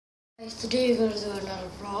Guys, today we're gonna do another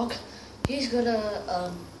vlog. These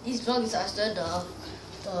vlogs after the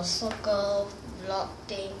soccer vlog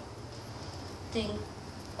thing.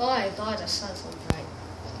 Oh my god, the sun's so bright.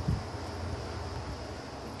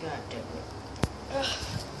 God damn it.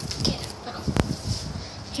 Get it now.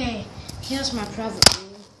 Okay, here's my private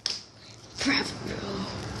room.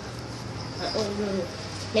 My own room.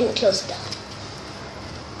 Let me close it down.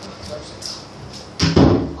 Close it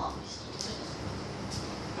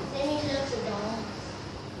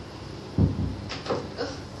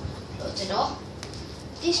off.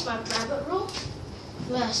 This is my private room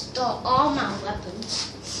where I store all my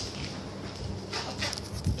weapons.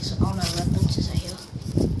 So all my weapons is right here.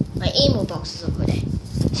 My ammo box is over there.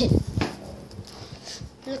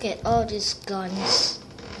 Look at all these guns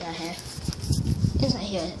that I have. Inside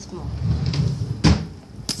here it's more.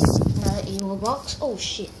 Another ammo box. Oh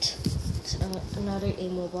shit. It's another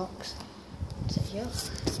ammo box. Inside here.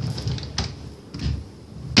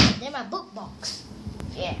 Then my book box.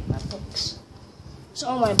 Yeah, my books. So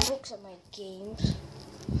all my books and my games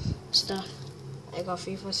stuff. I got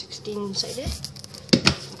FIFA 16 inside there.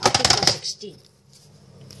 FIFA 16.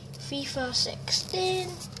 FIFA 16.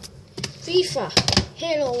 FIFA.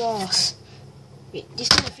 Halo Wars. Wait,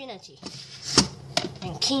 Disney Infinity.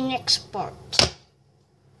 And Kinect Sport.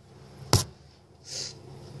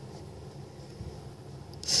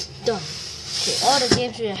 Done. Okay, all the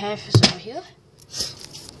games we have is over here.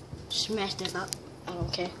 Smash that up. I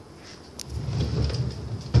don't care.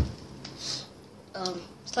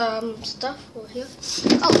 Some stuff over here.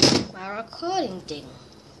 Oh, my recording thing.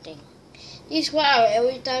 This is what I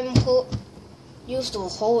every time used to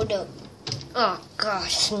hold the. Oh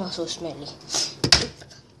gosh, it smells so smelly.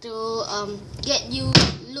 To get you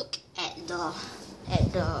look at the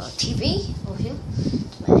TV over here.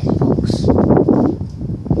 My Xbox.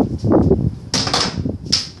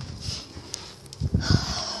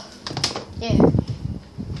 Yeah.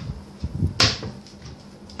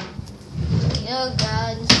 Here,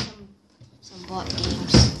 guys, some board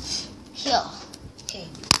games. Here. Okay.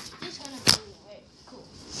 This is gonna be very cool.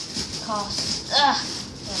 Cause games.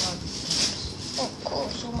 Oh cool,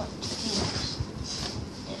 so much games.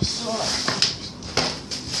 There's so much games.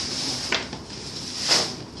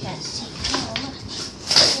 Can't see how much.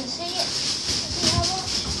 Can you see it? See how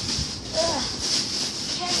much?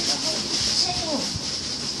 Can't the whole thing.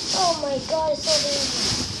 Oh my god, it's so big.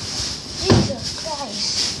 Jesus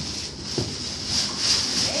Christ.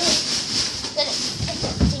 Let it get the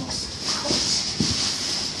things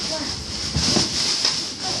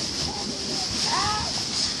out.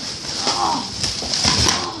 Oh.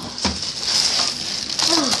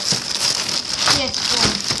 Yes, boy.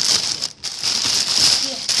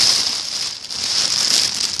 Yes.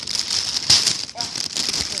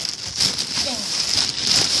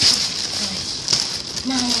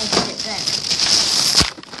 Now I'm going to put it back.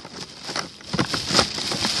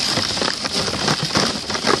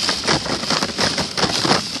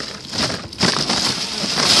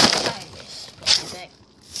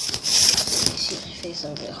 Face a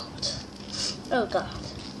bit hot. Oh god.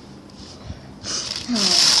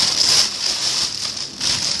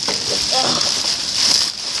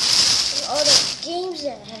 All the games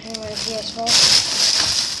that I have in my PS4.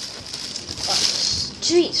 Got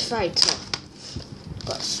Street Fighter.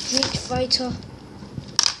 Got Street Fighter.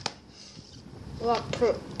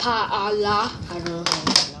 Pa'ala. I don't know how to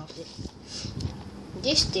pronounce it.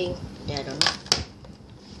 This thing, I don't know.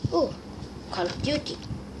 Oh, Call of Duty.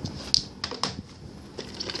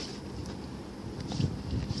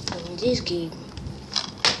 This game,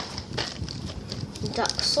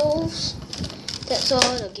 Dark Souls. That's all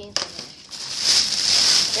the games I have.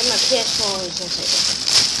 Then my PS4 is inside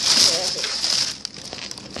there. That's it.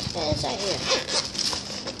 And inside here.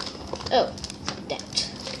 Oh, that.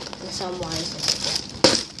 And some wires inside there.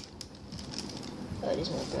 Oh, there's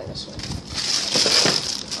no bread as well.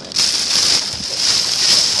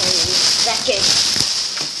 Back in.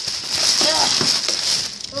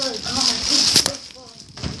 Oh god.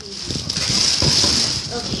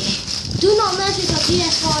 Okay. Do not mess with your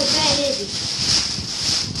PS4, it's very heavy.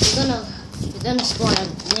 You're gonna spoil a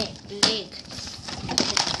leg.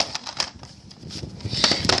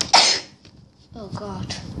 Oh god.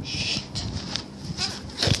 Shit.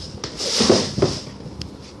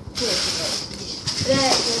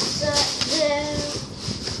 That is there.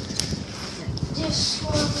 This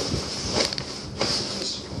one.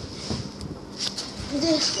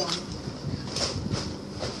 This one.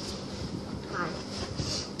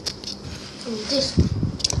 This one.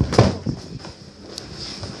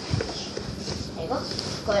 There you go.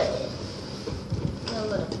 Got it. Now I'm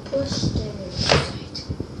gonna push them inside.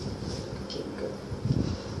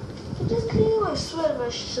 I sweat my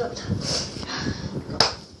shirt.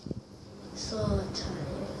 So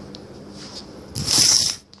tired.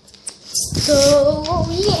 So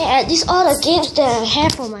yeah, these are the games that I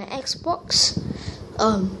have on my Xbox.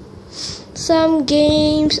 Some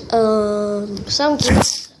games I like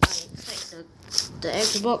the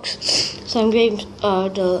Xbox. Some games are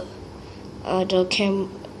the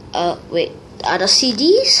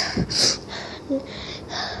CDs.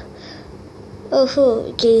 Oh,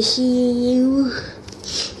 okay, see you.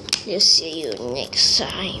 We'll see you next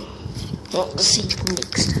time. I'll see you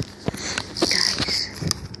next time,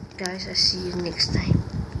 guys. I see you next time.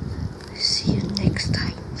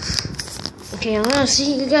 Okay, I'm gonna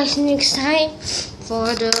see you guys next time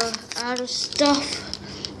for the other stuff.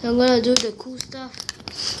 I'm gonna do the cool stuff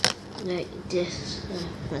like this.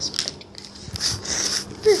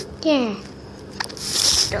 Yeah,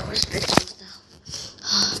 that was pretty cool stuff.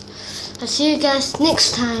 I'll see you guys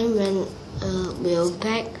next time when we're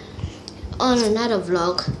back on another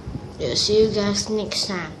vlog. I'll see you guys next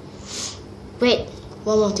time. Wait,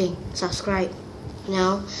 one more thing. Subscribe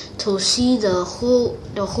now to see the whole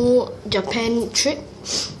Japan trip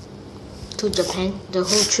to Japan. The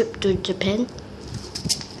whole trip to Japan.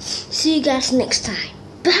 See you guys next time.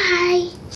 Bye.